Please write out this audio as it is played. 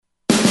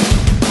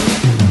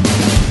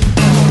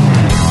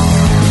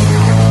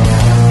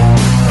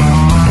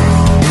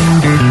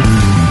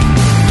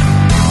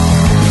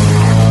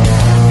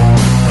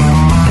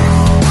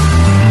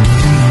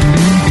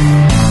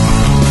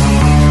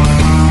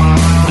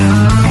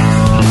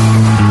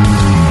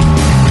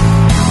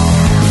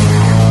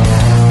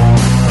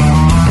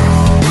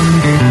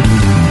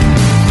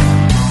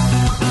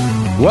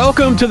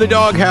Welcome to the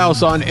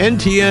DawgHouse on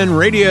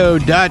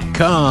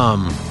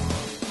ntnradio.com.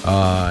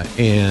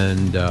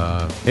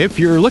 If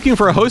you're looking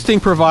for a hosting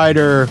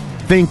provider,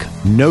 think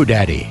No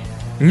Daddy.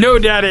 No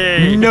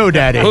daddy. No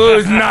Daddy.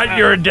 Who's not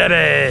your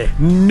daddy?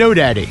 No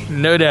Daddy.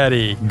 No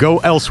daddy. Go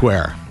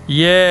elsewhere.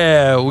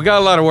 Yeah, we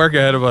got a lot of work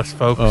ahead of us,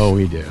 folks. Oh,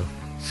 we do.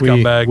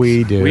 Scumbags.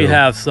 We do. We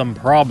have some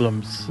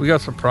problems. We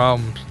got some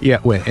problems. Yeah,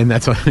 and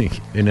that's a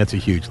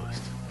huge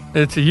list.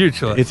 It's a huge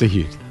list. It's a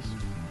huge list.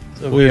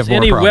 So if We there's have more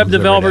any web problems every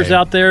developers day.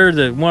 out there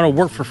that want to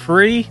work for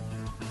free,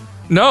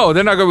 No,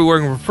 they're not going to be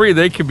working for free.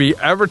 They could be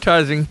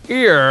advertising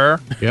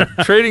here, Yep.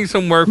 trading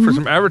some work for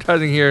some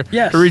advertising here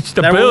Yes, to reach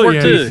the that will work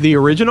billions. too. The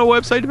original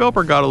website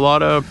developer got a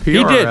lot of PR.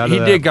 He did. out of He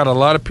that. did. Got a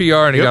lot of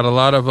PR and he Yep. got a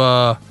lot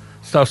of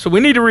stuff. So we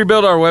need to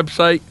rebuild our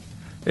website.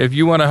 If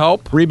you want to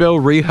help,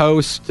 Rebuild,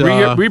 rehost,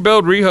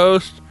 rebuild,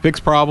 rehost. fix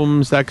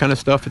problems, that kind of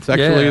stuff. It's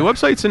actually, Yeah. the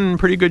website's in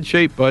pretty good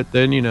shape, but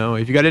then,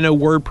 if you got to know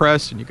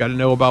WordPress and you got to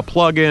know about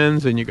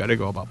plugins and you got to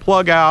go about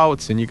plug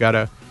outs and you got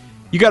to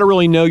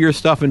really know your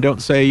stuff and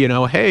don't say,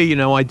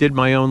 hey, I did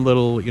my own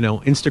little,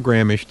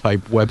 Instagram-ish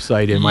type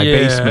website in my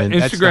basement.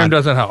 Instagram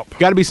doesn't help.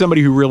 Got to be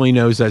somebody who really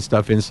knows that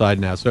stuff inside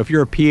and out. So if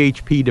you're a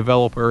PHP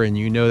developer and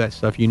you know that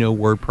stuff, you know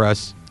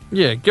WordPress.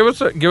 Yeah, give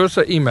us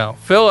an email,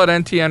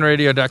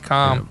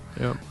 phil@ntnradio.com,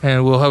 Yep.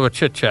 and we'll have a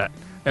chit chat,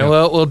 and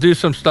Yep. we'll do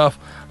some stuff.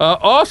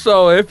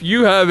 Also, if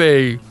you have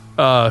a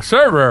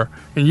server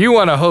and you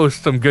want to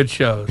host some good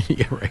shows,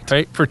 Yeah, right.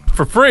 right, for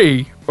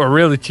free or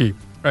really cheap,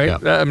 right?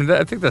 Yeah.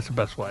 I think that's the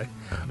best way.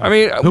 I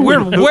mean, Who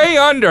we're would- way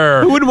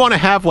under Who wouldn't want to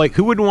have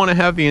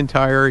the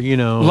entire,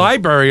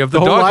 library of the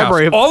the whole DawgHouse,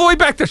 library of- all the way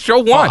back to show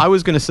one. Well, I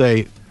was going to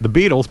say the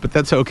Beatles, but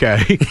that's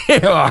okay.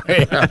 Yeah,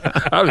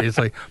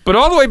 obviously, but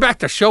all the way back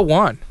to show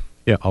one.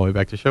 Yeah, all the way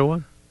back to show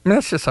one. I mean,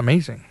 that's just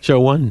amazing. Show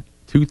one,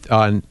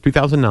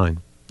 2009.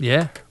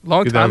 Yeah,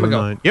 long time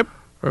ago. Yep.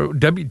 Or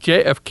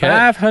WJFK.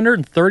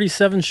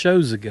 537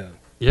 shows ago.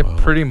 Yep,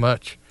 pretty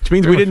much. Which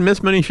means we didn't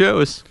miss many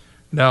shows,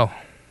 No,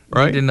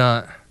 right? we did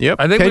not. Yep.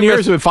 I think 10 we years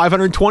missed- with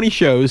 520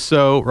 shows,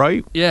 so,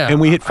 right? Yeah. And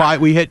we hit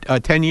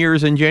 10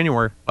 years in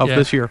January of Yeah.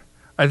 this year.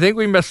 I think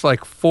we missed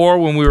like 4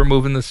 when we were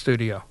moving the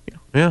studio.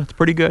 Yeah, it's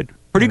pretty good.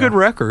 Pretty good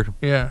record,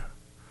 Yeah.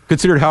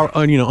 considered how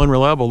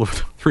unreliable the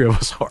three of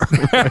us are.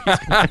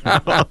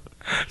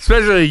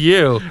 Especially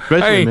you.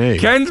 Especially me.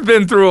 Ken's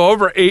been through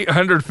over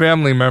 800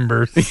 family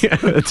members. Yeah,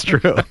 that's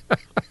true.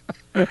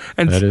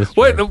 And That is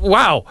wait, true.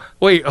 wow.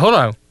 Wait, hold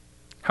on.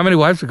 How many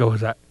wives ago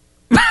was that?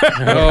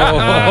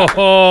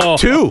 Oh,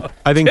 Two.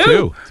 I think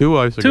two. 2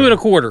 wives ago. 2 and a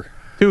quarter.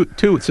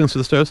 Two since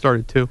the show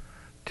started, 2.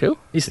 2?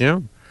 Yeah.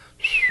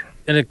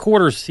 And a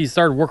quarter, he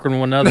started working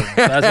with another one. So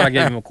that's why I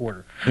gave him a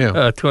quarter.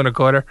 Yeah. 2 and a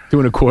quarter. 2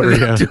 and a quarter,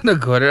 yeah. 2 and a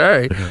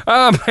quarter.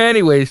 All right.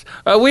 Anyways,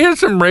 we had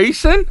some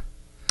racing.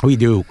 We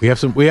do. We have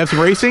some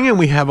racing, and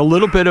we have a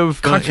little bit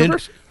of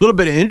Controversy?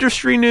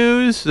 industry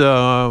news.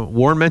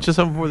 Warren mentioned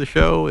something before the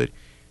show.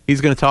 He's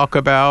going to talk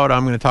about.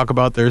 I'm going to talk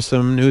about. There's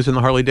some news in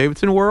the Harley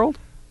Davidson world.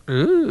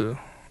 Ooh.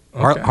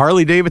 Okay.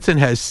 Harley Davidson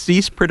has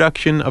ceased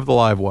production of the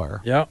Livewire.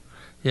 Yeah.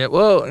 Yeah,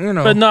 well,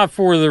 But not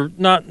for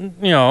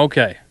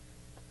okay.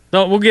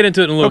 No, we'll get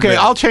into it in a little bit. Okay,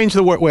 I'll change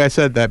the way I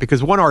said that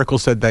because one article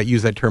said that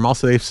used that term. I'll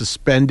say they've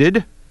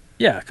suspended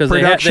Yeah, because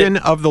production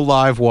of the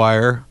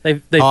Livewire. they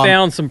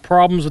found some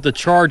problems with the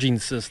charging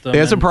system. They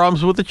had some and-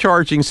 problems with the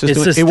charging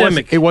system. It's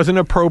systemic. It wasn't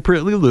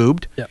appropriately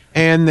lubed. Yep.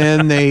 And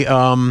then they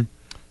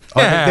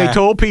they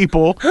told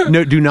people,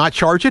 no, do not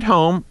charge at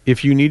home.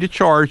 If you need to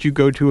charge, you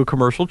go to a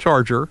commercial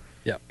charger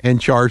Yep. and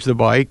charge the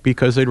bike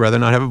because they'd rather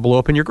not have it blow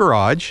up in your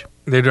garage.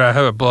 They'd have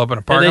it blow up in a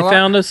And parking they lot.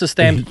 found us a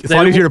stamp. It's a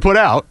lot easier to put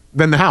out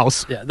than the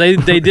house. Yeah, they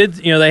did.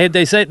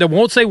 They say they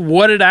won't say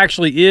what it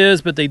actually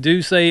is, but they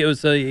do say it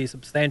was a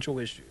substantial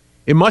issue.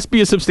 It must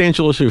be a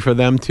substantial issue for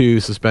them to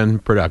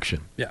suspend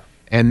production. Yeah.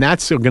 And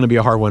that's going to be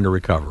a hard one to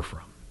recover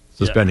from,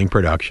 suspending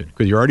production.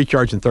 Because you're already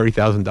charging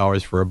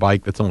 $30,000 for a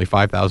bike that's only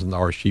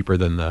 $5,000 cheaper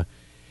than the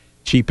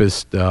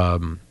cheapest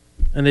And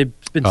they've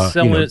been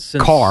selling it since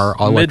electric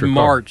car.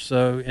 mid-March.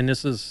 And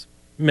this is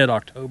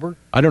mid-October.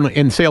 I don't know.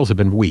 And sales have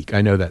been weak.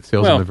 I know that.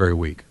 Sales have been very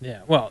weak.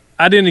 Yeah. Well,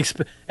 I didn't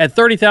expect at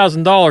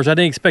 $30,000. I didn't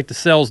expect the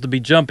sales to be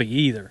jumping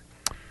either.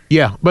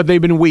 Yeah, but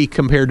they've been weak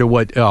compared to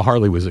what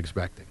Harley was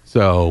expecting.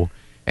 So,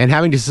 and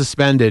having to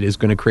suspend it is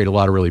going to create a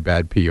lot of really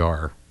bad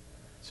PR.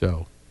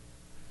 So,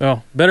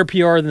 Well, better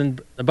PR than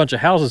a bunch of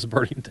houses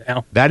burning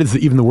down. that is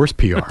even the worst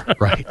PR,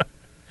 right?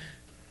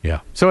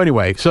 Yeah. So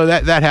anyway, so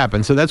that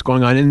happened. So that's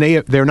going on, and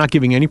they're not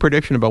giving any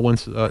prediction about when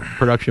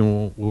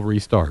production will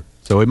restart.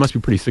 So it must be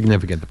pretty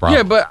significant. The problem.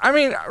 Yeah, but I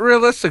mean,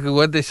 realistically,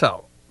 what did they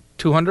sell?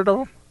 200 of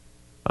them?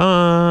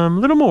 A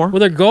little more. Well,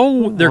 their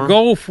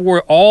goal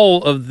for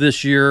all of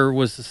this year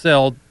was to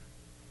sell.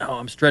 Oh,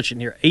 I'm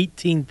stretching here.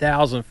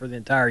 18,000 for the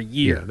entire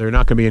year. Yeah, they're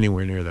not going to be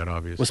anywhere near that,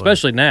 obviously. Well,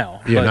 especially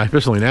now. Yeah, But-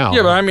 especially now.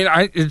 Yeah, but I mean,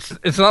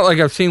 it's not like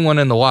I've seen one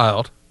in the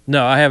wild.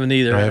 No, I haven't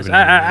either. I haven't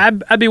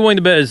either. I'd be willing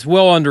to bet it's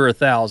well under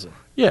 1,000.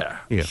 Yeah.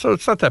 Yeah. So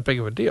it's not that big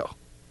of a deal.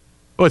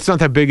 Well, it's not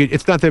that big.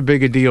 It's not that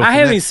big a deal. I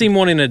haven't even seen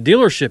one in a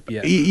dealership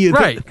yet.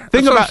 Right.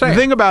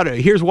 Think about it.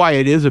 Here's why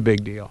it is a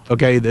big deal.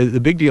 Okay, the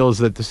big deal is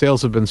that the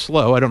sales have been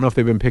slow. I don't know if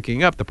they've been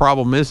picking up. The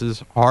problem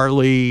is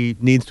Harley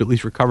needs to at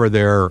least recover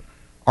their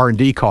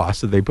R&D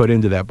costs that they put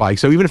into that bike.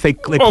 So even if they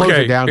close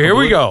it down, here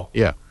we go.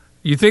 Yeah.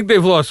 You think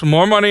they've lost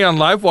more money on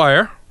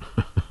Livewire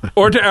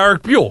or to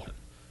Eric Buell?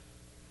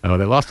 Oh,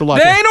 they lost a lot.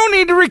 They don't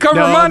need to recover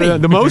money.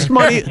 The most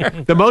money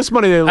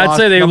they lost. I'd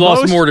say they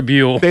lost more to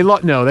Buell. They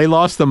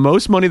lost the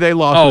most money they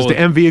lost was to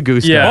MV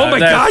Agusta. Yeah, oh my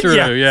that's God,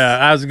 true. Yeah,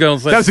 I was going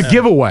to say that was a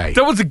giveaway.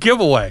 That was a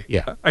giveaway.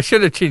 Yeah, I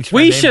should have changed.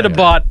 We should have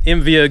bought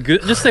MV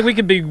Agusta. Just think we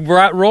could be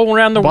rolling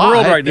around the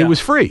world right now. It was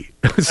free,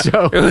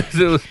 so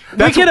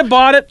we could have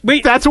bought it.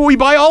 That's what we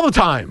buy all the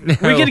time. We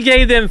could have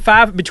gave them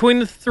between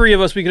the three of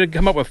us. We could have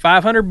come up with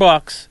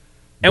 $500.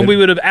 And we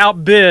would have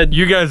outbid.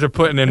 You guys are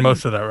putting in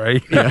most of that,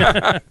 right?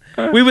 Yeah.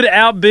 We would have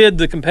outbid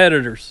the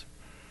competitors.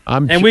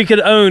 We could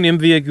own MV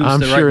Agusta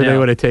I'm sure right now. they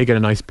would have taken a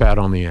nice pat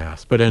on the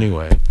ass. But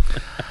anyway.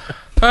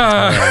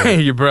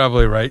 You're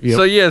probably right.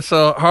 Yep.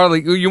 So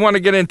Harley, you want to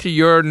get into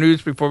your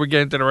news before we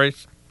get into the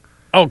race?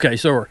 Okay,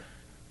 so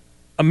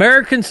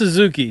American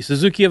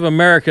Suzuki of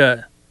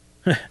America,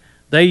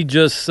 they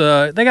just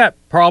they got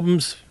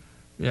problems.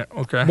 Yeah,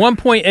 okay.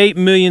 $1.8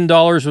 million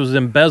was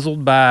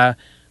embezzled by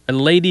a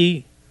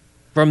lady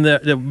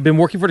that been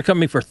working for the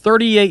company for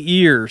 38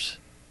 years,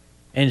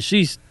 and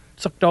she's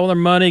sucked all their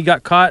money,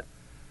 got caught.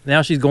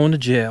 Now she's going to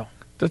jail.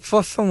 That's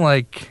less than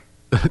like.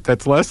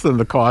 That's less than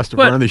the cost of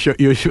running the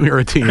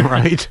Yoshimura team,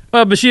 right?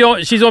 Well, but she's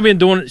only been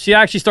doing it. She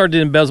actually started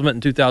the embezzlement in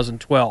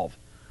 2012,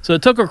 so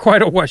it took her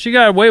quite a while. She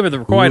got away with it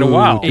for quite a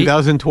while.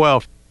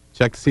 2012.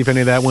 Check to see if any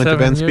of that went to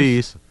Ben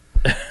Spies.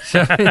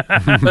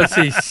 Let's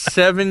see,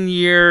 7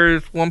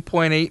 years,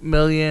 1.8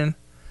 million,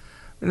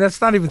 and that's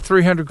not even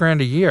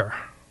 $300,000 a year.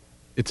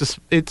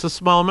 It's a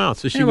small amount.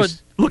 So she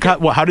was. Look,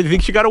 how do you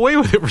think she got away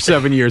with it for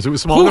 7 years? It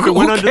was small.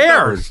 Who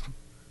cares?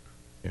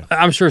 Yeah.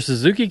 I'm sure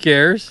Suzuki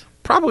cares.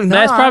 Probably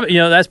not.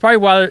 That's probably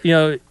why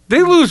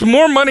they lose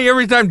more money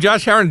every time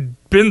Josh Herron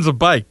bins a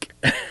bike.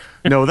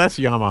 No, that's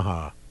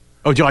Yamaha.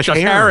 Oh, Josh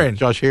Herron.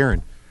 Josh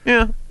Herron.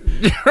 Yeah.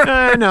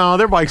 No,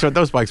 those bikes aren't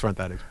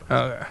that expensive.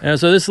 Okay.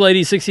 So this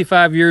lady's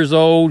 65 years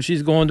old.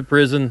 She's going to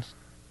prison,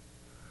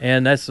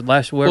 and that's the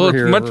last we'll ever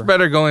hear of her. It's much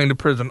better going to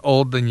prison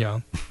old than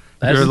young.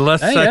 You're less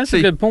sexy. That's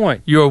a good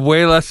point. You're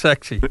way less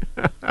sexy.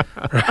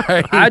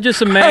 Right? I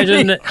just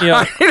imagine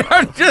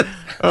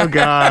oh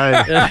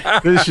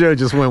God, this show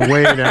just went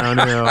way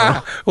downhill.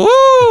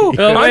 Woo!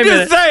 Well, I'm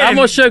just saying. I'm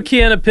gonna show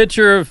Ken a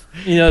picture of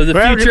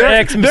the future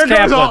ex-Miss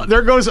Kaplan.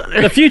 There goes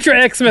the future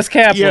ex-Miss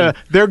Kaplan. Yeah,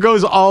 there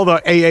goes all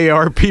the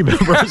AARP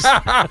members.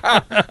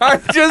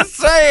 I'm just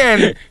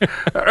saying,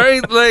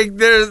 right? Like,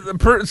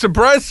 there's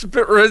surprise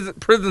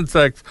prison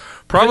sex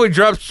probably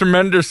drops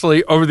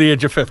tremendously over the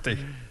age of 50.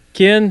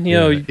 Ken,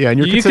 you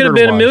could have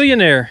been a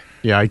millionaire.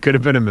 Yeah, I could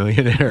have been a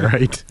millionaire,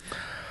 right?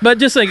 But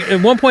just like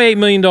 $1.8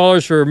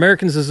 million for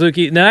American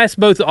Suzuki. Now, that's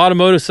both the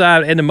automotive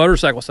side and the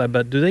motorcycle side,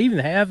 but do they even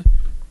have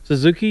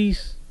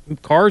Suzuki's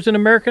cars in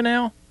America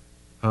now?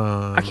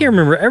 I can't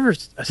remember ever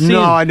seeing.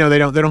 No, I know they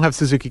don't. They don't have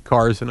Suzuki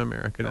cars in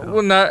America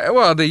now.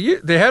 Well,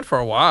 they had for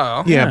a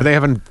while. Yeah, but they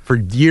haven't for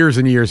years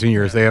and years and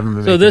years. They haven't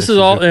been. So this is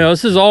all.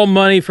 This is all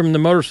money from the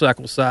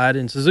motorcycle side,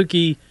 and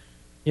Suzuki.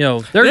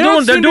 They're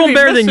doing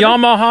better than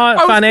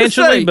Yamaha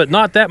financially, but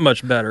not that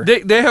much better.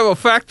 They have a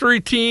factory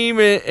team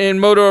in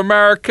Moto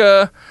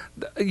America.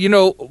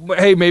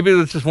 Hey, maybe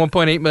it's just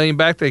 1.8 million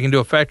back. They can do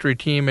a factory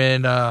team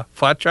in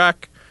Flat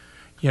Track.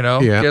 Get a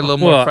little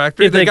more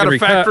factory. They got a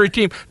factory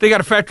team. They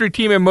got a factory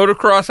team in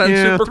motocross and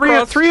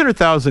supercross.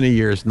 $300,000 a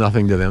year is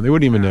nothing to them. They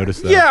wouldn't even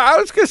notice that. Yeah, I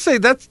was gonna say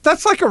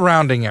that's like a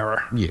rounding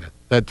error. Yeah.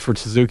 That for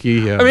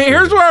Suzuki. I mean,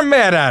 here's where I'm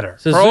mad at her.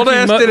 Her old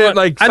ass didn't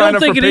I don't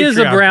think it is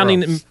a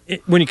rounding.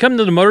 When you come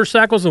to the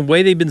motorcycles and the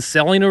way they've been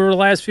selling over the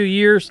last few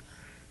years,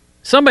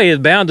 somebody is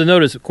bound to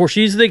notice. Of course,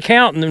 she's the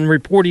accountant and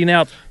reporting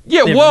out.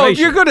 Yeah, well, if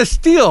you're going to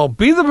steal,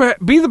 be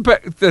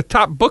the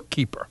top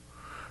bookkeeper,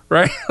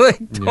 right?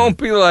 Don't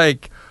be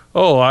like,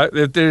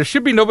 there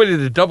should be nobody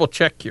to double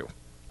check you.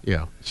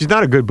 Yeah, she's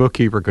not a good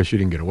bookkeeper because she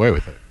didn't get away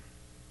with it.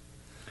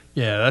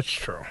 Yeah, that's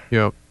true.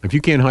 Yep. If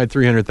you can't hide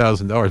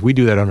 $300,000, we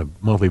do that on a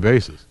monthly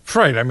basis.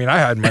 Right. I mean, I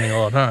hide money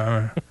all the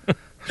time.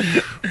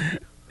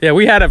 Yeah,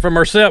 we hide it from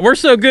ourselves. We're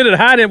so good at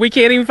hiding it, we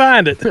can't even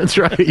find it. That's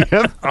right.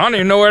 Yep. I don't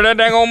even know where that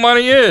dang old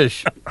money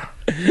is.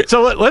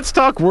 So let's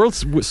talk World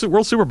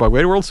Superbike. We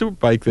had a World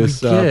Superbike this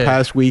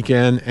past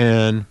weekend,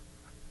 and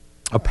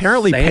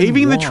apparently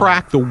paving the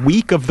track the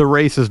week of the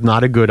race is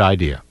not a good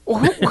idea.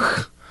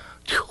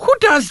 Who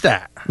does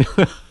that?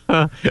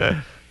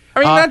 I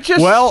mean, not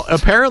just... Well,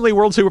 apparently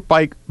World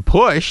Superbike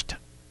pushed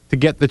to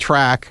get the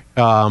track,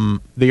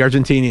 the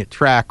Argentinian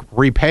track,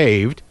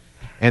 repaved,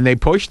 and they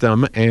pushed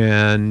them,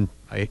 and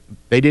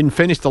they didn't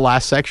finish the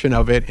last section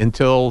of it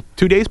until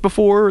 2 days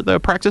before the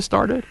practice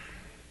started.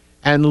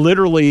 And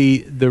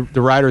literally, the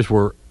riders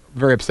were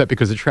very upset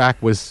because the track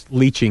was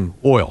leaching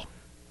oil.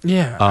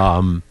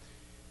 Yeah.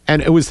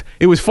 And it was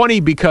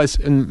funny because,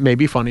 and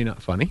maybe funny,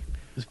 not funny,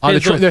 The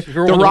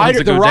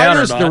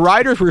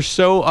riders were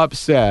so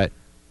upset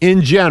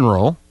in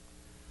general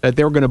that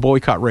they were going to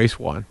boycott race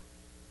 1.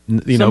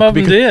 Some of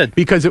them did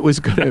because it was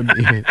going to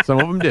be. Some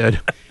of them did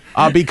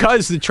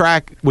because the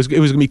track was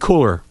going to be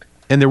cooler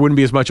and there wouldn't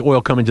be as much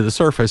oil coming to the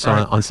surface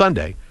on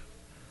Sunday.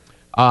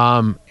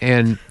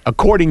 And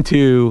according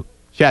to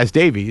Chaz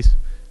Davies,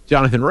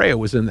 Jonathan Rea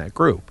was in that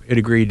group. It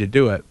agreed to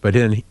do it, but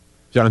then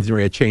Jonathan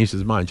Rea changed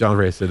his mind. Jonathan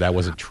Rea said that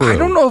wasn't true. I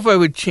don't know if I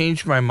would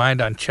change my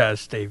mind on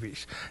Chaz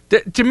Davies.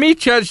 To me,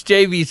 Chaz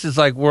Davies is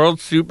like World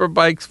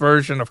Superbike's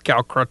version of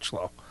Cal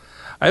Crutchlow.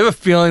 I have a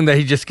feeling that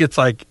he just gets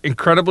like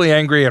incredibly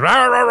angry and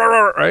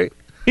right.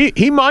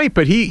 He might,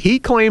 but he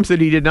claims that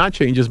he did not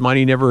change his mind.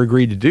 He never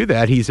agreed to do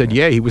that. He said,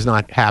 he was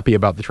not happy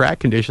about the track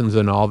conditions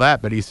and all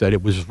that, but he said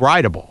it was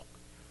rideable.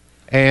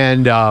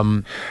 And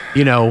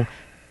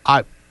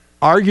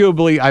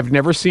arguably, I've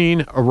never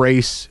seen a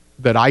race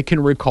that I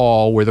can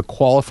recall where the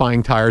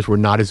qualifying tires were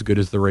not as good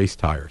as the race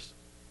tires.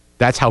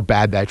 That's how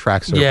bad that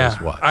track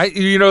surface was.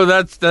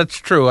 That's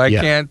true. I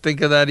can't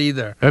think of that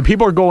either. And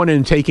people are going in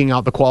and taking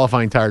out the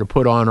qualifying tire to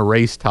put on a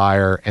race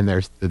tire, and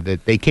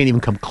they can't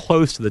even come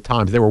close to the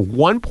times. They were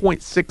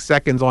 1.6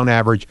 seconds on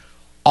average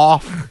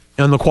off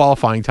on the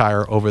qualifying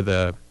tire over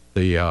the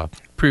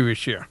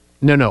previous year.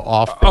 No,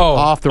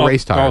 off the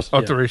race tires.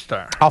 Off the race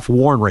tire. Off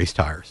worn race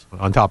tires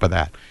on top of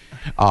that.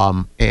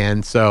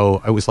 And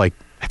so I was like,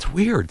 that's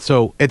weird.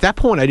 So at that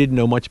point, I didn't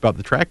know much about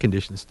the track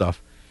condition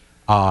stuff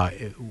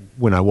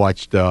when I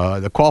watched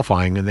the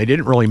qualifying, and they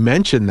didn't really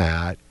mention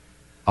that.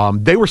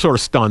 They were sort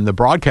of stunned, the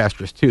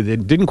broadcasters too. They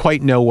didn't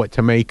quite know what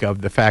to make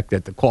of the fact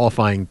that the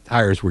qualifying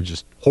tires were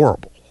just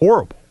horrible.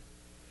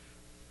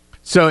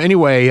 So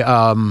anyway,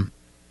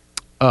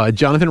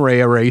 Jonathan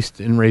Rea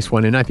raced in race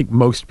 1, and I think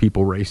most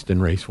people raced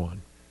in race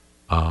 1.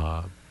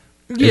 As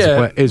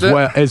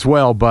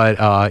well,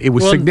 but it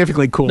was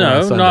significantly cooler. No,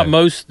 on Sunday. Not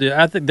most.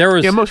 I think there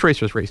was. Yeah, most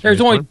racers raced.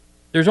 There's only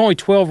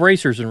 12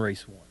 racers in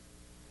race 1.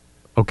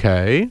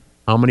 Okay,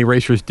 how many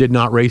racers did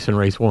not race in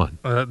race 1?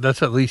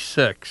 That's at least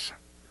 6.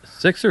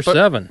 6 or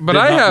 7. But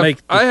I have.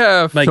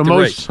 Make the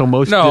race. So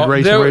most did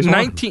race in race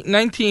 19,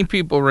 19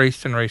 people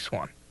raced in race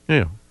 1.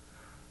 Yeah.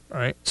 All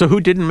right. So who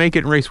didn't make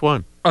it in race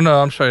 1? Oh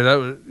no, I'm sorry. That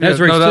was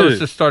race 2. That was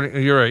just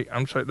starting. You're right.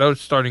 I'm sorry. That was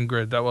starting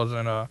grid. That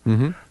wasn't.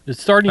 The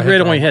starting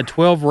grid only had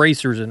 12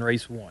 racers in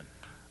race 1.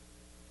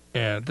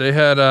 Yeah, they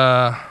had.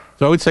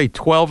 So I would say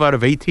 12 out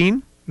of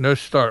 18. No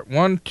start.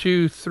 1,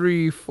 2,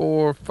 3,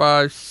 4,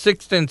 5,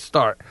 6 didn't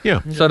start.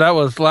 Yeah. So that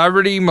was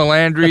Laverty,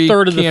 Melandri,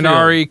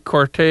 Chianari,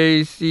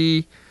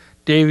 Cortese,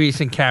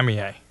 Davies, and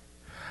Camier.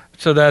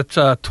 So that's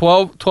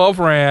 12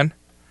 ran.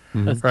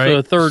 Mm-hmm.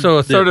 Right. So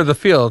a third of the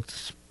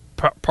field's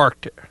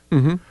parked there.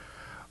 Mm-hmm.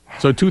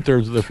 So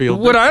 2/3 of the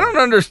field. What I don't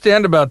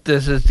understand about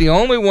this is the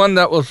only one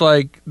that was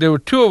like, there were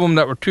 2 of them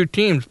that were 2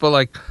 teams, but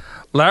like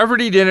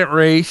Laverty didn't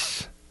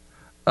race,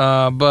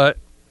 but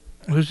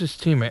who's his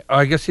teammate? Oh,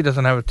 I guess he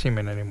doesn't have a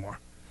teammate anymore.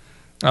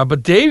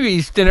 But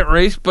Davies didn't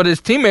race, but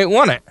his teammate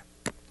won it.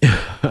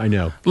 I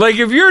know. Like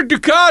if you're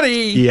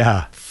Ducati,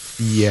 yeah,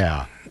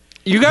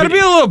 you got to be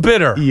a little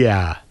bitter.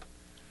 Yeah,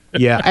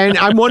 and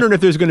I'm wondering if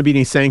there's going to be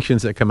any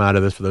sanctions that come out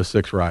of this for those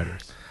 6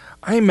 riders.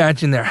 I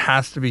imagine there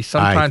has to be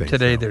sometime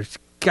today. So. There's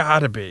got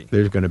to be.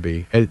 There's going to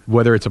be.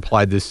 Whether it's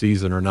applied this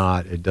season or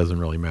not, it doesn't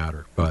really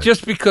matter. But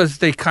just because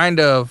they kind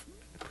of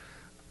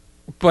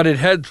butted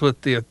heads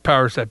with the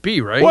powers that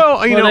be, right? Well,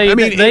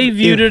 they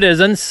viewed it as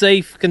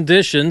unsafe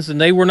conditions,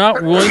 and they were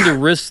not willing to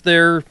risk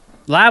their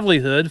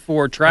livelihood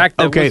for a track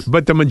that was...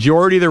 but the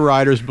majority of the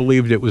riders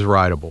believed it was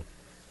rideable.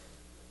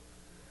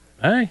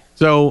 Hey.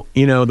 So,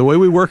 the way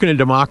we work in a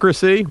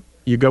democracy,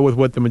 you go with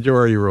what the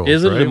majority rules.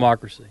 Is it a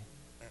democracy?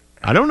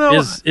 I don't know.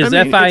 Is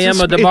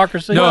FIM a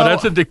democracy? No,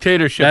 that's a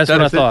dictatorship. That's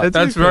what I thought.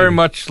 That's very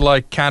much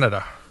like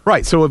Canada.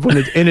 Right. So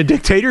in a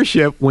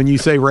dictatorship, when you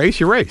say race,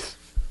 you race.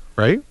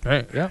 Right?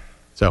 Right. Yeah.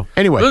 So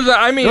anyway.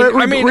 I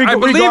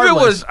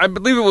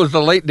believe it was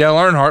the late Dale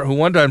Earnhardt who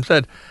one time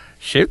said,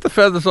 shave the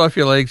feathers off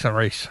your legs and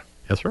race.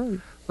 That's right.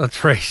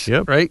 Let's race.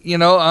 Yep. Right?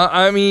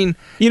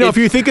 If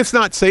you think it's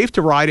not safe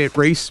to ride at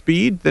race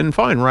speed, then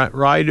fine.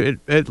 Ride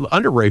at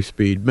under race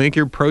speed. Make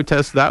your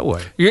protest that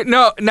way.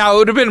 Now, it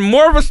would have been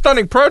more of a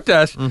stunning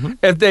protest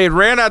if they had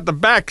ran out the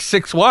back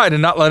 6 wide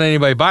and not let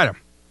anybody bite them.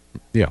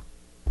 Yeah.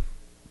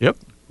 Yep.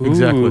 Ooh,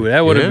 exactly.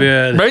 That would have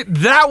been... Right?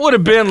 That would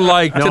have been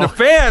like, to the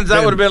fans,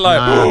 that would have been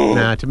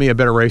like... To me, a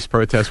better race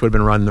protest would have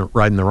been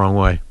riding the wrong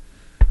way.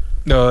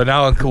 No,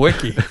 now on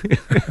Kawicki.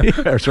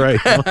 That's right.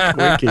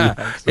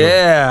 Kawicki.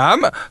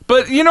 Yeah,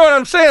 but you know what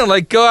I'm saying?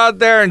 Like, go out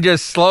there and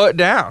just slow it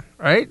down,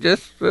 right?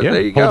 Just there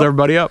you go. Hold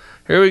everybody up.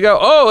 Here we go.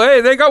 Oh,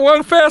 hey, they got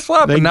one fast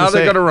lap, and now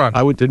they got to run.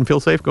 I didn't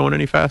feel safe going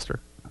any faster.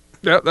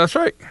 Yeah, that's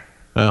right.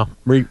 Well,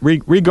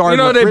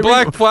 regardless, they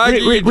black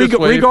flag.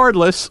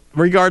 Regardless,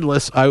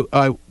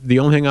 the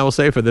only thing I will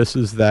say for this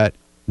is that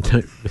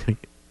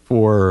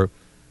for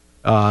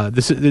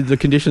the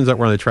conditions that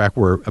were on the track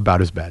were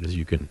about as bad as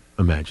you can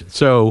imagine.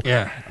 So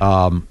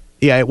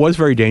it was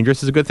very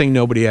dangerous. It's a good thing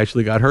nobody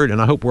actually got hurt,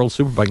 and I hope World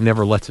Superbike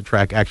never lets a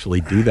track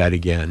actually do that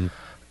again.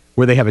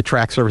 where they have a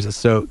track surface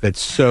that's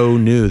so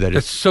new that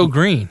it's so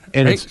green,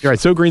 and right?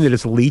 it's so green that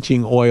it's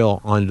leaching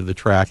oil onto the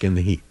track in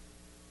the heat.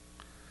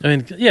 I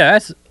mean, yeah,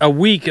 that's a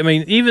week. I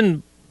mean,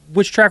 even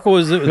which track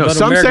was it? No,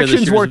 some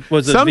sections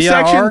was it VIR?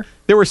 section.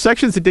 There were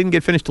sections that didn't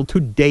get finished till 2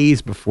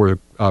 days before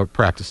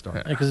practice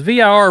started. Because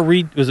VIR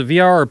was it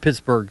VIR or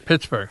Pittsburgh?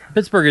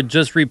 Pittsburgh had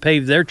just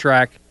repaved their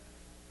track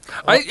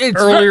it's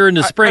earlier in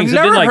the spring. I've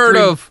never heard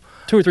of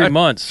 2 or 3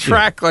 months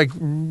track like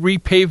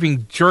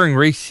repaving during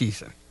race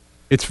season.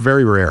 It's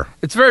very rare.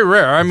 It's very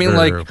rare. I mean,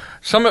 like rare.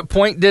 Summit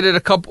Point did it a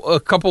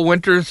couple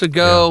winters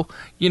ago. Yeah.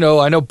 You know,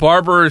 I know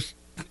Barber's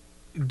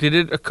did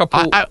it a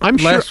couple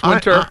last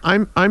winter.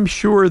 I'm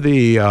sure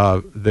the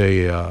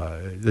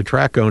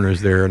track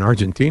owners there in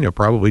Argentina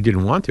probably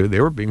didn't want to.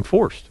 They were being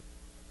forced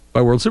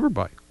by World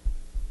Superbike.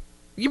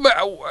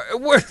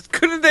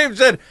 Couldn't they have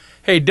said,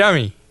 "Hey,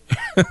 dummy"?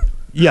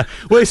 Yeah.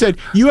 Well, they said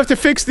you have to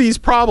fix these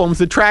problems.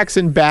 The track's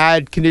in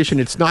bad condition.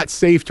 It's not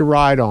safe to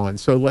ride on.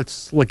 So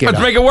let's make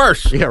it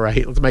worse. Yeah,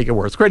 right. Let's make it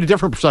worse. Create a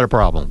different set of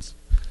problems.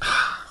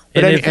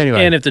 But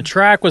anyway, and if the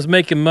track was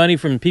making money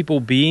from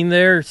people being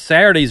there,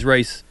 Saturday's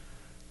race.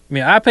 I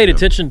mean, I paid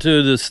attention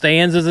to the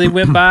stands as they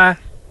went by.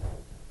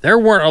 There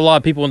weren't a lot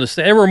of people in the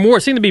stand. There were more.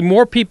 It seemed to be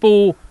more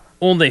people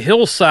on the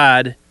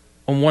hillside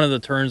on one of the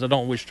turns. I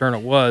don't know which turn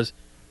it was.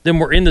 Than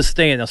were in the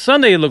stand. Now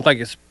Sunday it looked like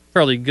it's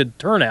fairly good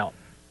turnout.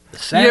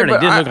 Saturday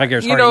didn't look like there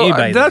was hardly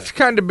anybody. That's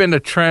kind of been a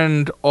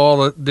trend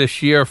all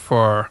this year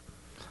for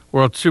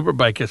World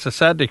Superbike. Is the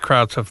Saturday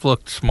crowds have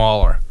looked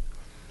smaller.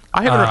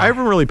 I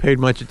haven't really paid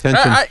much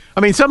attention. I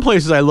mean, some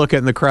places I look at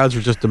and the crowds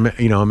are just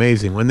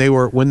amazing. When the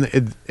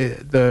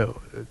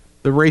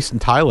race in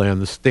Thailand,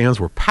 the stands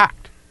were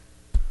packed.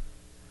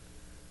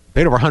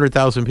 They had over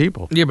 100,000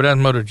 people. Yeah, but that's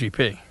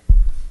MotoGP.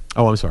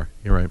 Oh, I'm sorry.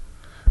 You're right.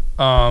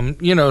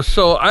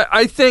 So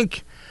I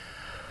think,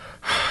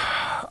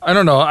 I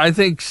don't know. I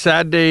think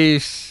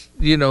Saturdays,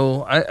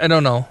 I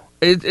don't know.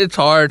 It's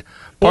hard.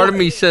 Part of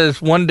me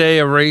says one day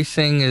of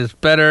racing is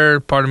better.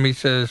 Part of me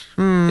says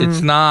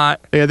it's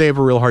not. Yeah, they have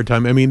a real hard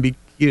time. I mean,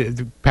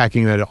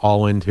 packing that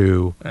all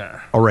into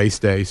a race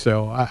day.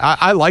 So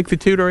I like the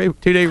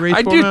 2-day race.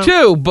 I do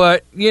too,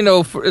 but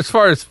as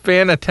far as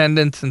fan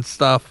attendance and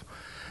stuff,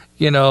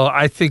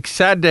 I think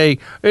Saturday,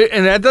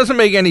 and that doesn't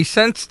make any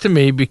sense to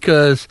me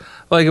because,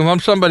 like, if I'm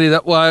somebody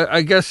that,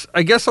 I guess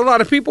a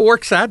lot of people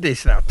work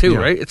Saturdays now too,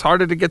 right? It's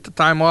harder to get the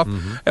time off,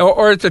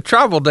 or it's a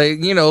travel day.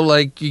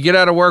 Like you get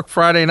out of work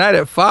Friday night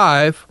at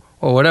 5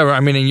 or whatever.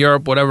 I mean, in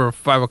Europe, whatever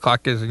 5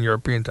 o'clock is in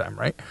European time,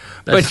 right?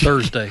 That's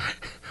Thursday.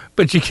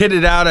 But you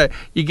get out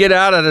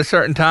at a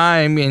certain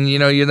time, and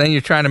then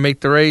you're trying to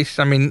make the race.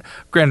 I mean,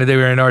 granted, they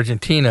were in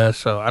Argentina,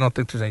 so I don't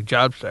think there's any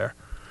jobs there.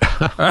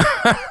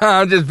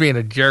 I'm just being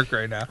a jerk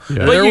right now.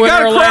 Yeah. But you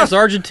got to cross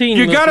Argentina.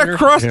 You got to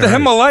cross the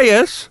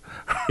Himalayas.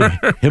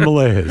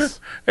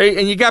 Himalayas. Hey,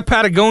 and you got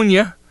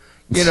Patagonia.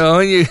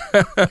 And you.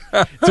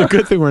 It's a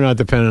good thing we're not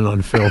dependent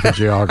on Phil for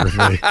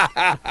geography.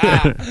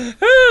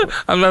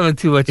 I'm having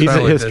too much. He's a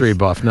history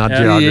buff, not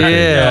geography.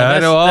 Yeah, I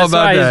know all about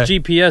that. That's why his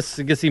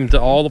GPS gets him to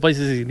all the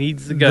places he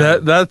needs to go.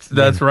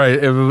 That's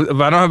right.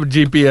 If I don't have a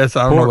GPS,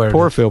 I don't know where.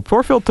 Poor Phil.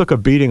 Poor Phil took a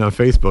beating on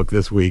Facebook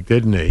this week,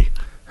 didn't he?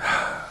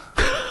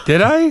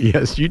 Did I?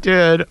 Yes, you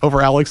did.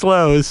 Over Alex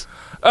Lowe's.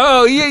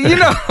 Oh,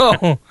 yeah,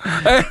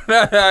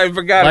 I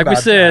forgot like about we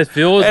said, that.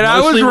 Phil was and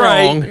mostly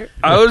wrong.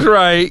 I was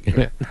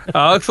right.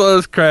 Alex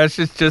Lowe's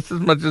crashes just as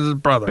much as his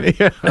brother.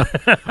 Yeah.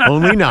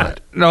 Only not.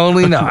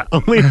 Only not.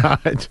 Only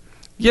not.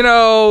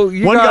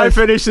 One guy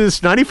finishes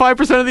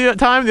 95% of the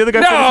time, the other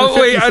guy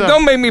finishes 57%.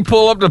 Don't make me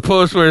pull up the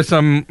post where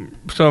some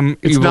It's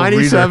evil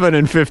 97 reader.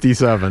 and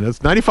 57.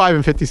 It's 95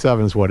 and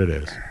 57 is what it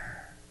is.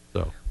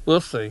 So we'll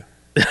see.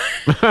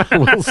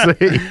 We'll see.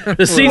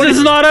 The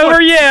season's not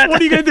over yet. What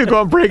are you going to do?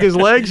 Go and break his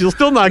legs? You'll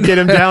still not get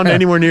him down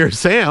anywhere near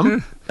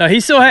Sam. He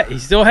still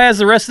has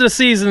the rest of the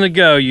season to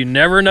go. You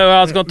never know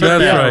how it's going to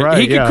turn out. Right.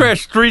 He could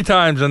crash 3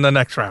 times in the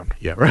next round.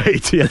 Yeah,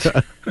 right.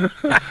 Yeah.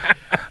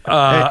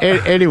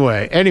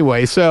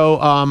 Anyway, so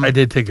I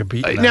did take a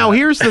beat. Now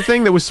here's the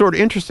thing that was sort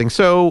of interesting.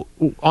 So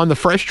on the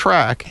fresh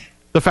track,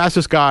 the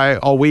fastest guy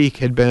all week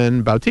had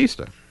been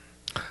Bautista.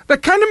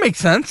 That kind of makes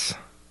sense.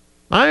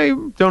 I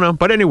don't know,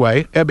 but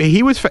anyway,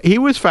 he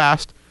was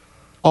fast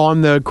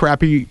on the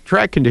crappy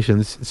track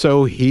conditions,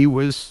 so he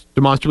was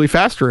demonstrably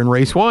faster in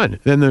race 1.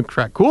 Then the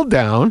track cooled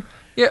down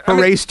for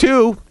race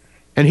 2,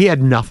 and he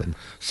had nothing.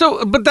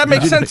 So, but that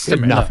makes sense to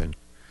me. Nothing,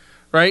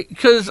 right?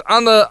 Because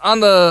on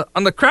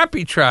the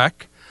crappy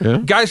track,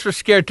 guys were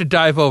scared to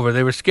dive over.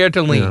 They were scared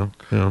to lean,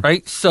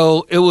 right?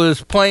 So it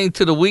was playing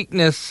to the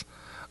weakness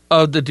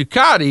of the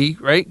Ducati,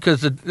 right?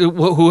 Because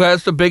who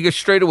has the biggest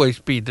straightaway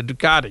speed? The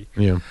Ducati.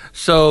 Yeah.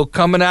 So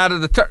coming out of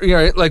the turn,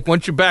 like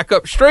once you back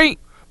up straight,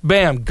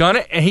 bam, gun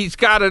it, and he's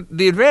got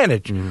the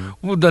advantage.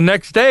 Mm-hmm. The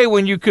next day,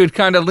 when you could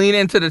kind of lean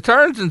into the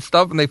turns and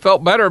stuff, and they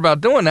felt better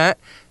about doing that,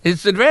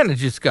 his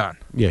advantage is gone.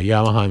 Yeah,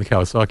 Yamaha and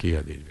Kawasaki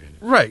had the advantage.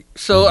 Right.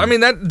 So I mean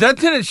that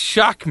didn't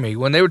shock me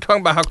when they were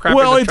talking about how crappy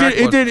the track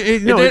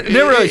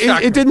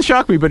was. It didn't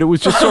shock me, but it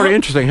was just sort of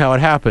interesting how it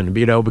happened.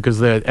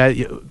 Because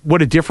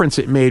what a difference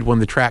it made when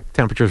the track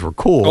temperatures were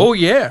cool. Oh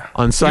yeah.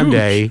 On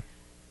Sunday. Huge.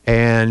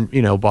 And,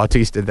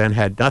 Bautista then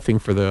had nothing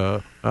for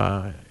the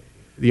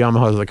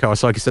Yamahas, the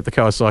Kawasaki, except the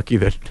Kawasaki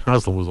that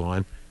Haslam was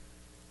on,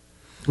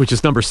 which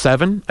is number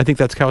 7. I think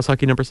that's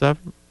Kawasaki number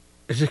 7.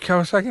 Is it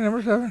Kawasaki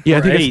number 7? Yeah,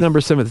 I think it's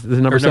number 7.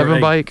 The number 7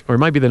 bike, or it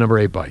might be the number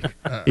 8 bike.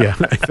 Yeah,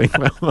 I think.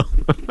 Well,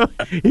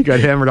 he got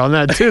hammered on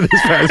that, too,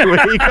 this past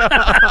week.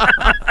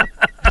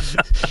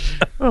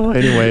 Oh,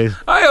 anyways.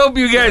 I hope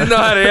you guys know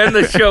how to end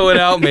the show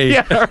without me.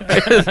 Yeah,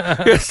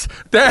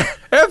 right.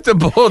 After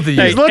both of you.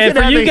 Hey, and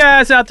for you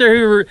guys out there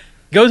who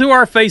go to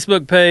our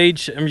Facebook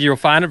page, you'll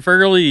find it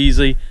fairly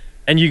easy,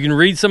 and you can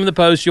read some of the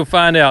posts. You'll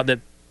find out that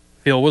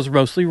Phil was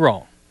mostly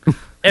wrong.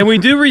 And we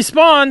do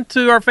respond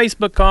to our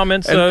Facebook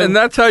comments. And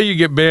that's how you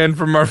get banned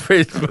from our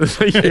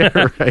Facebook.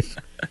 Yeah, right.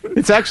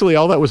 It's actually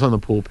all that was on the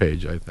pool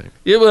page, I think.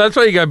 Yeah, well, that's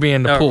why you got to be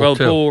in the pool,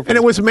 too. And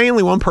it was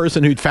mainly one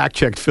person who'd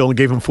fact-checked Phil and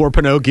gave him 4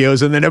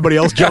 Pinocchios, and then everybody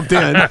else jumped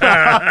in.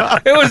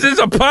 It was just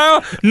a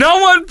pile. No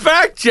one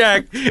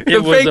fact-checked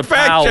the fake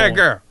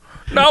fact-checker.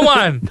 No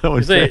one.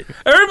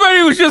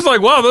 Everybody was just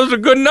like, wow, those are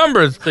good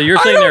numbers. So you're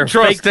saying they're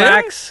fake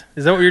facts?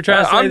 Is that what you're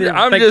trying to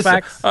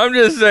say? I'm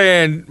just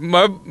saying.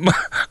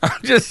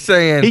 I'm just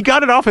saying. He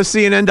got it off of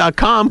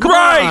CNN.com. Come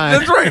on.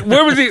 That's right.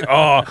 Where was he?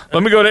 Oh,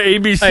 let me go to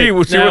ABC.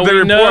 We'll see what they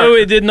report. No,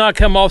 it did not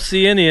come off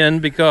CNN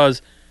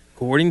because,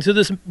 according to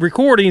the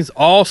recordings,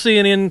 all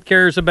CNN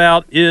cares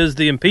about is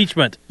the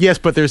impeachment. Yes,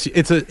 but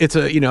it's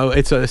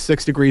a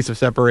 6 degrees of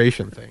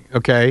separation thing.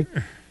 Okay.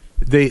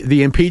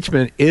 The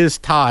impeachment is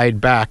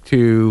tied back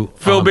to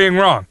Phil being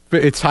wrong.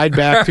 It's tied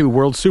back to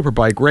World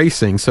Superbike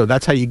racing, so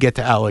that's how you get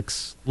to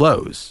Alex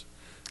Lowe's.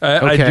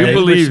 I do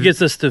believe, which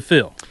gets us to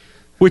Phil.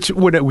 Which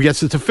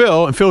gets us to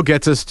Phil, and Phil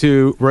gets us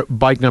to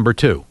bike number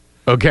 2.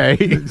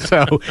 Okay,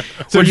 so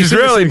which is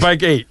really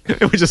bike 8.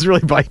 Which is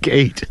really bike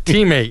 8.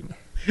 Team 8.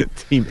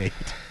 Team 8.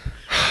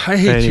 I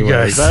hate you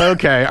guys.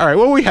 Okay, all right.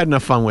 Well, we had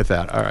enough fun with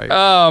that. All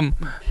right.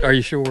 Are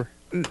you sure?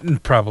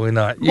 Probably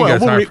not. You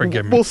guys aren't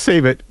forgiving me. We'll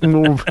save it.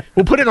 And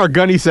we'll put it in our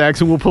gunny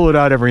sacks and we'll pull it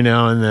out every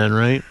now and then,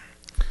 right?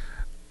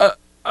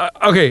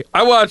 Okay,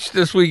 I watched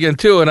this weekend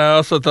too, and I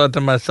also thought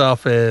to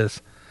myself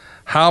is,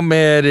 how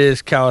mad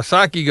is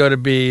Kawasaki going to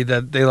be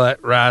that they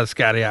let Raz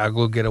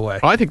Scariaglu get away?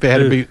 I think they had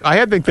to be.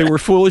 I think they were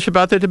foolish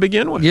about that to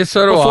begin with. Yes,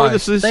 so do Before I.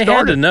 This they started.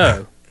 Had to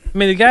know. I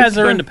mean, the guys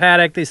are in the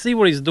paddock. They see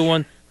what he's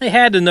doing. They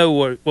had to know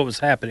what was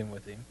happening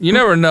with him. You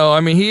never know. I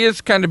mean, he is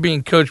kind of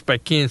being coached by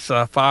Keen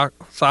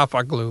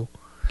Safaglu.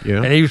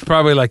 Yeah. And he was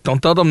probably like,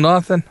 don't tell them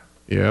nothing.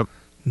 Yep.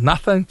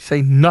 Nothing.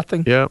 Say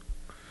nothing. Yep.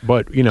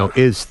 But,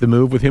 is the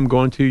move with him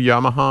going to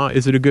Yamaha,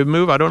 is it a good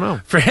move? I don't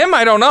know. For him,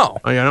 I don't know.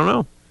 I don't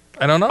know.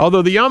 I don't know.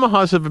 Although the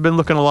Yamahas have been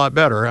looking a lot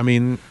better. I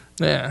mean.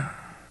 Yeah.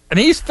 And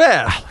he's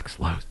fast. Alex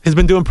Lowe's has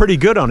been doing pretty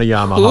good on a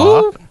Yamaha.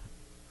 Who?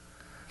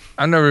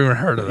 I've never even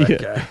heard of that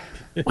guy.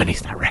 When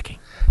he's not wrecking.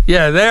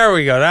 Yeah, there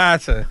we go.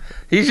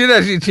 He should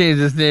actually change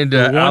his name to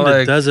the one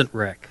Alex. that doesn't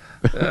wreck.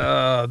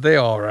 They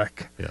all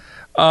wreck. Yeah.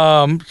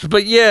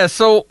 But yeah,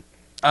 so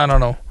I don't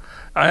know.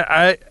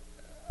 I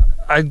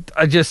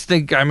just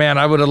think,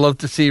 I would have loved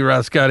to see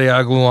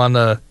Rascariaglu on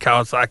the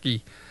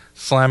Kawasaki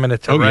slamming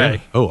it to Ray. Yeah.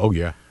 Oh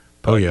yeah.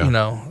 But, yeah.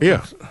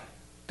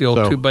 The old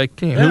 2-bike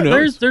team. Who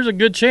knows? There's a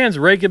good chance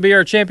Ray could be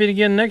our champion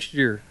again next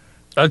year.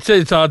 I'd say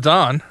it's odds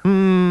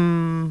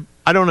on.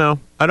 I don't know.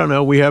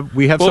 We have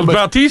somebody.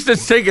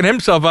 Bautista's taking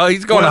himself out.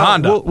 He's going to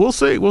Honda. We'll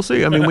see.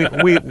 I mean,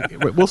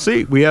 we'll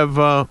see. We have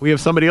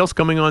somebody else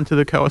coming on to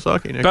the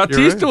Kawasaki next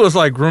Bautista year, right? was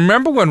like,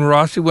 remember when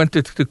Rossi went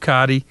to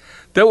Ducati?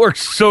 That worked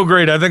so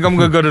great. I think I'm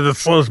going to go to the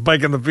slowest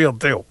bike in the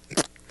field too.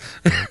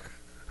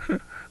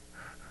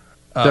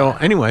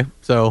 Anyway,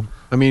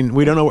 I mean,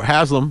 we don't know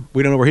Haslam.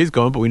 We don't know where he's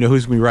going, but we know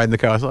who's going to be riding the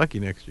Kawasaki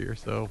next year.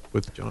 So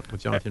with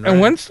Jonathan.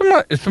 And when's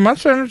is the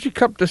Monster Energy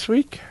Cup this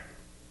week?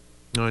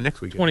 No,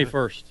 next week.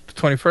 21st.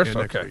 21st.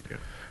 Yeah, okay. Week, yeah.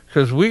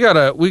 Because we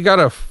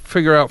gotta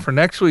figure out for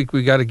next week.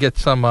 We got to get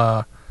some.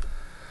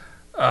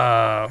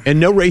 And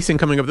no racing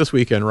coming up this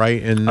weekend,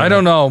 right? And I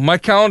don't know. My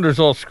calendar's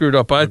all screwed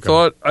up. I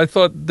thought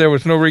there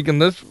was no racing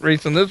this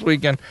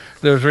weekend.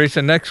 There was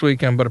racing next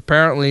weekend, but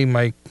apparently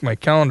my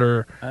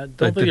calendar. I don't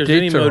think there's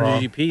any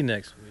MotoGP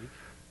next week.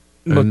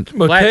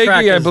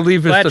 Motegi, I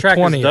believe, is the 20th. Flat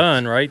track is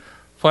done, right?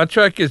 Flat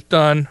track is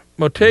done.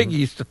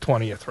 Motegi's the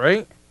 20th,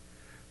 right?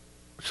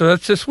 So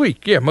that's this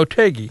week. Yeah,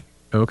 Motegi.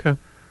 Okay.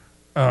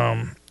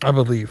 I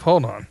believe.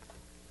 Hold on.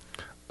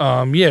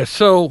 Yeah,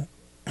 so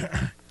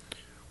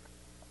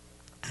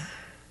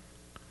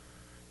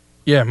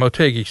yeah,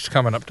 Motegi's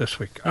coming up this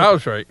week. Okay. I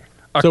was right.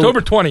 October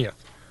 20th.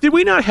 Did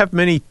we not have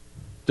many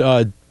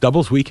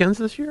doubles weekends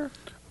this year?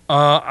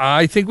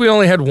 I think we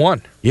only had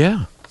one.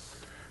 Yeah.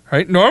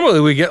 Right? Normally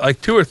we get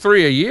like 2 or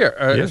 3 a year,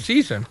 a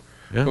season.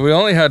 Yeah. But we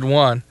only had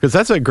one. Because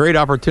that's a great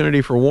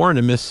opportunity for Warren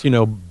to miss,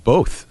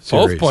 both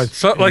series. Both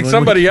points. Like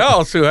somebody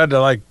else who had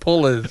to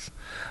pull his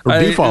Or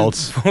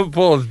defaults.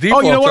 Defaults.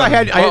 Oh, you know what? I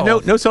had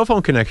no cell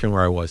phone connection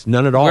where I was.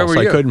 None at all. Where were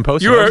so you? I couldn't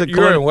post. You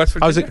were in West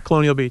Virginia? I was at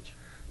Colonial Beach.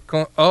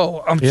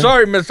 I'm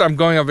sorry, miss. I'm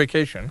going on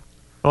vacation.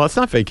 Well, that's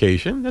not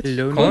vacation. That's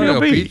Colonial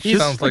Beach.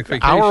 Sounds like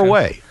vacation. Hour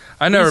away.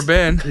 I've never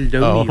been.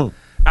 Oh.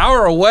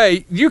 Hour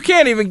away? You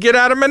can't even get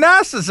out of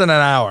Manassas in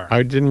an hour.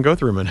 I didn't go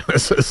through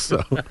Manassas,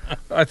 so.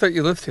 I thought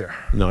you lived here.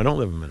 No, I don't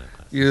live in Manassas.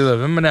 You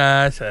live in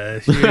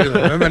Manassas. You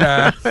live in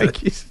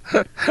Manassas.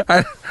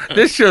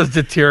 This show's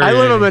deteriorating. I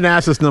live in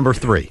Manassas number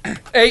 3.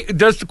 Hey,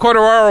 does the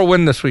Quartararo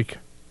win this week?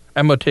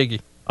 And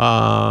Motegi?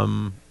 I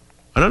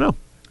don't know.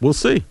 We'll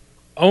see.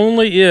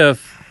 Only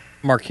if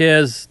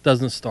Marquez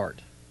doesn't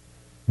start.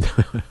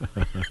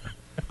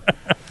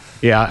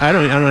 Yeah, I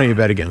don't even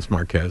bet against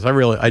Marquez.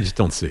 I just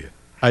don't see it.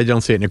 I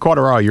don't see it. And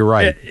Quartararo, you're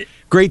right.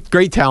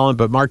 Great talent,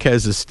 but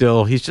Marquez is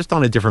he's just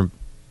on a different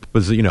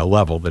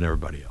level than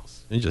everybody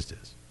else. He just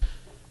is.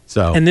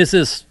 So, and this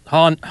is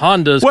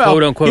Honda's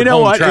quote unquote you know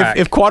home what? track.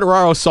 If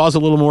Quartararo saws a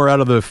little more out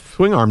of the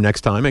swing arm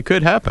next time, it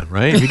could happen,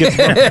 right?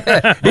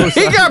 If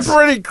he got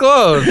pretty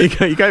close.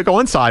 He got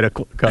one side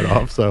cut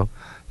off. So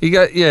he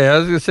got. Yeah, I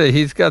was gonna say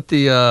he's got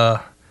the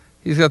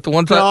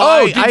one side.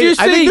 No, did you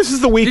see? I think this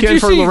is the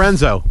weekend for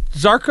Lorenzo.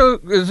 Zarco,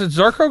 is it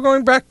Zarco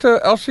going back to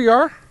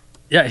LCR?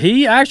 Yeah,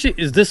 he actually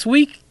is this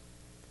week.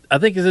 I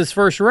think is his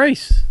first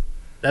race.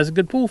 That's a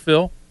good pool,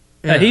 Phil.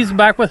 Yeah. He's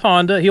back with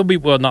Honda. He'll be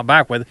not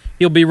back with.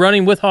 He'll be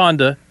running with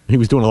Honda. He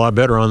was doing a lot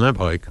better on that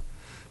bike.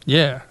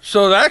 Yeah,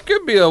 so that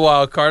could be a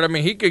wild card. I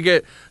mean, he could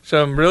get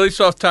some really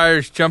soft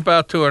tires, jump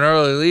out to an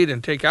early lead,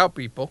 and take out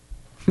people.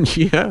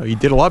 Yeah, he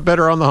did a lot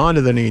better on the Honda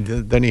than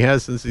he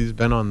has since he's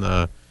been on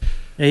the.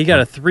 Yeah, he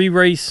got a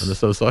 3-race. On the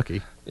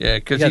Sosaki. Yeah,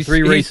 because he's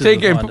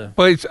taking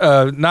place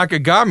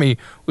Nakagami,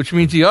 which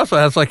means he also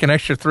has like an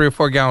extra 3 or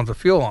 4 gallons of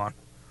fuel on.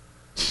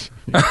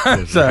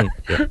 So,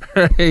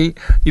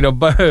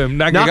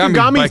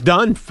 Nakagami's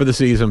done for the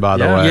season, by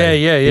the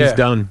way. Yeah. He's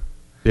done.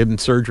 They had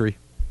surgery.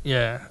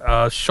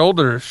 Yeah,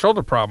 shoulder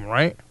problem,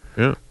 right?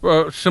 Yeah.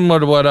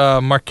 Similar to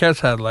what Marquez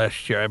had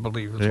last year, I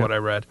believe, is what I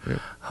read. Yeah.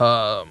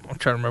 I'm trying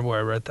to remember where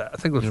I read that. I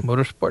think it was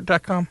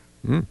motorsport.com.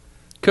 Mm.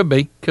 Could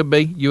be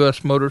U.S.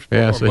 Motorsport.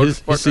 Yeah, so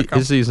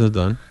his season's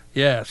done.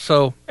 Yeah,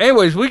 so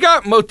anyways, we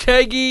got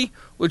Motegi,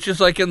 which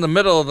is like in the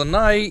middle of the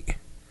night.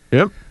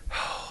 Yep.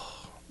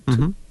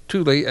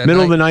 Too late at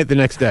middle night. of the night the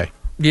next day.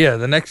 Yeah,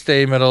 the next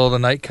day, middle of the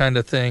night kind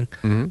of thing.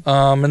 Mm-hmm.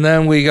 And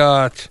then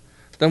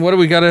what do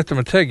we got after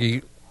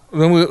Motegi?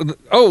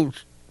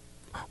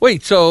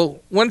 So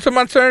when's the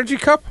Monster Energy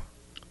Cup?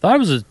 Thought it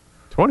was a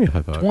 20th,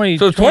 I thought. 20,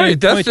 so 20,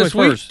 that's this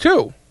 21st. week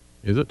too.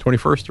 Is it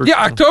 21st?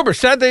 Yeah, October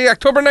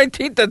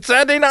 19th, that's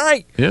Saturday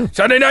night. Yeah.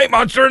 Saturday night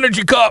Monster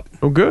Energy Cup.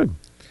 Oh, good.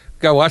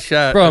 Gotta watch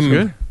that.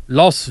 From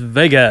Las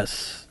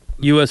Vegas,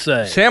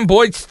 USA. Sam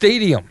Boyd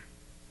Stadium.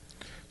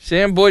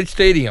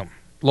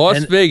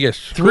 Las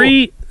Vegas.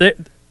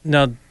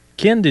 Now,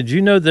 Ken, did you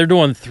know they're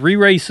doing 3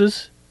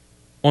 races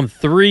on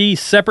 3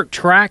 separate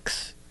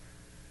tracks,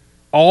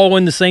 all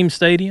in the same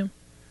stadium?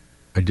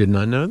 I did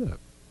not know that.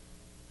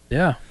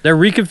 Yeah. They're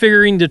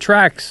reconfiguring the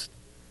tracks,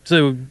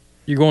 so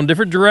you're going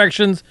different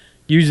directions,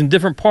 using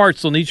different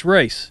parts on each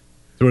race.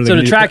 So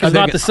the track is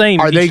not the same.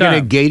 Are they going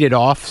to gate it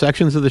off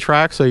sections of the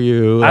track? So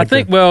you? I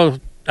think. Well,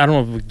 I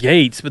don't know if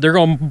gates, but they're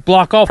going to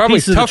block off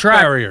pieces of the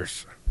track.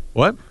 Barriers.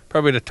 What?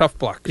 Probably the tough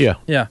blocks. Yeah.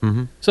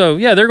 Mm-hmm. So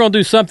they're going to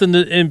do something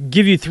and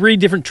give you 3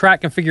 different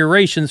track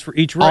configurations for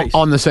each race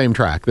on the same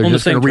track. They're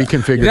just going to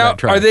reconfigure that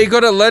track. Are they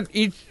going to let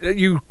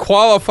you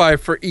qualify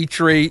for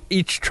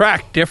each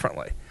track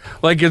differently?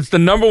 Like, is the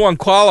number 1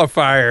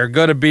 qualifier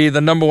going to be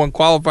the number 1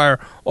 qualifier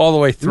all the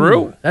way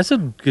through? Ooh, that's a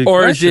good question.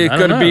 Or is it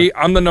going to be,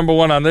 I'm the number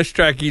 1 on this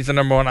track, he's the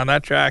number 1 on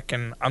that track,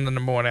 and I'm the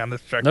number 1 on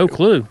this track? No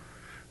clue.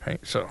 Right,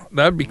 so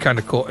that would be kind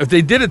of cool. If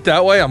they did it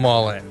that way, I'm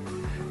all in.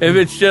 If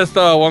it's just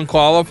 1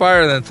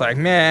 qualifier, then it's like,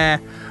 meh.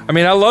 I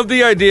mean, I love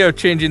the idea of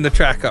changing the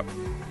track up.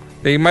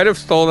 They might have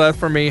stole that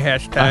from me,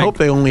 hashtag. I hope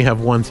they only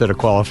have 1 set of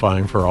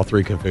qualifying for all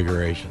 3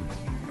 configurations.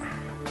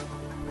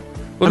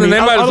 Well, then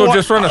they might as well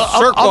just run a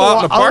circle out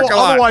in the parking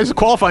lot. Otherwise, the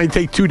qualifying would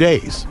take 2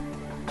 days.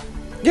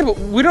 Yeah, but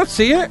we don't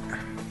see it.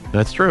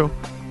 That's true.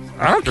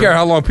 I don't care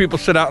how long people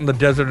sit out in the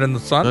desert in the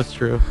sun. That's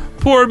true.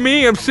 Poor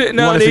me, I'm sitting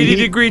out in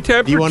 80-degree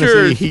temperatures. You want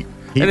to see heat?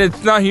 And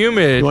it's not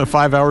humid. You want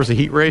 5 hours of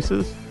heat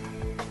races?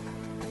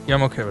 Yeah,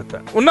 I'm okay with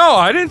that. Well, no,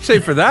 I didn't say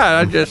for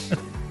that.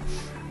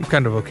 I'm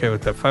kind of okay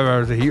with that. 5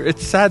 hours of heat.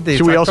 It's sad days.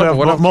 Should we also have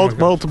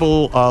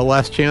multiple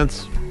last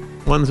chance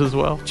ones as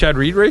well? Chad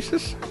Reed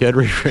races? Chad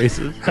Reed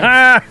races.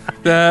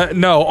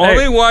 No,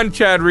 only one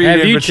Chad Reed.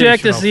 Have you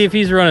checked to see if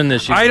he's running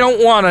this year? I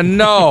don't want to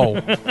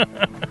know.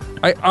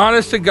 I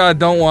honest to God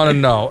don't want to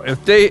know.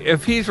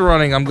 If he's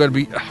running, I'm going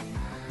to be...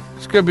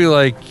 It's going to be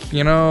like,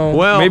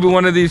 maybe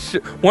one of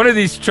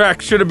these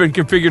tracks should have been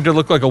configured to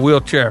look like a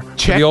wheelchair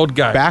for the old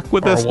guy. Back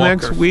with us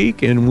next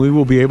week, and we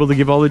will be able to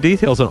give all the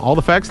details on all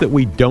the facts that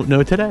we don't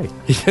know today.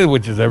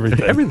 Which is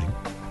everything. Everything.